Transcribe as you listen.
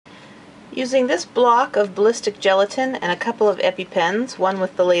Using this block of ballistic gelatin and a couple of EpiPens, one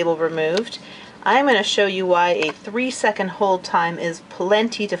with the label removed, I'm going to show you why a 3-second hold time is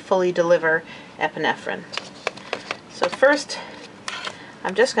plenty to fully deliver epinephrine. So first,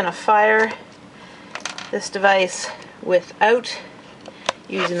 I'm just going to fire this device without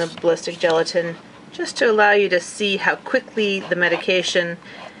using the ballistic gelatin, just to allow you to see how quickly the medication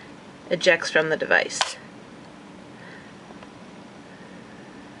ejects from the device.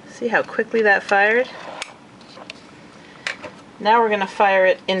 See how quickly that fired? Now we're going to fire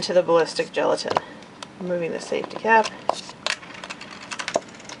it into the ballistic gelatin. Removing the safety cap.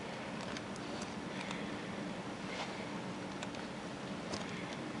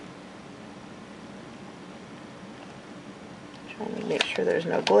 Trying to make sure there's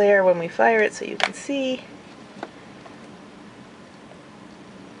no glare when we fire it so you can see.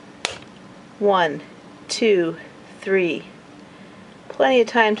 1, 2, 3. Plenty of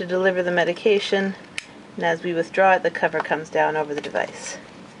time to deliver the medication, and as we withdraw it, the cover comes down over the device.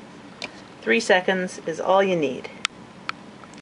 3 seconds is all you need.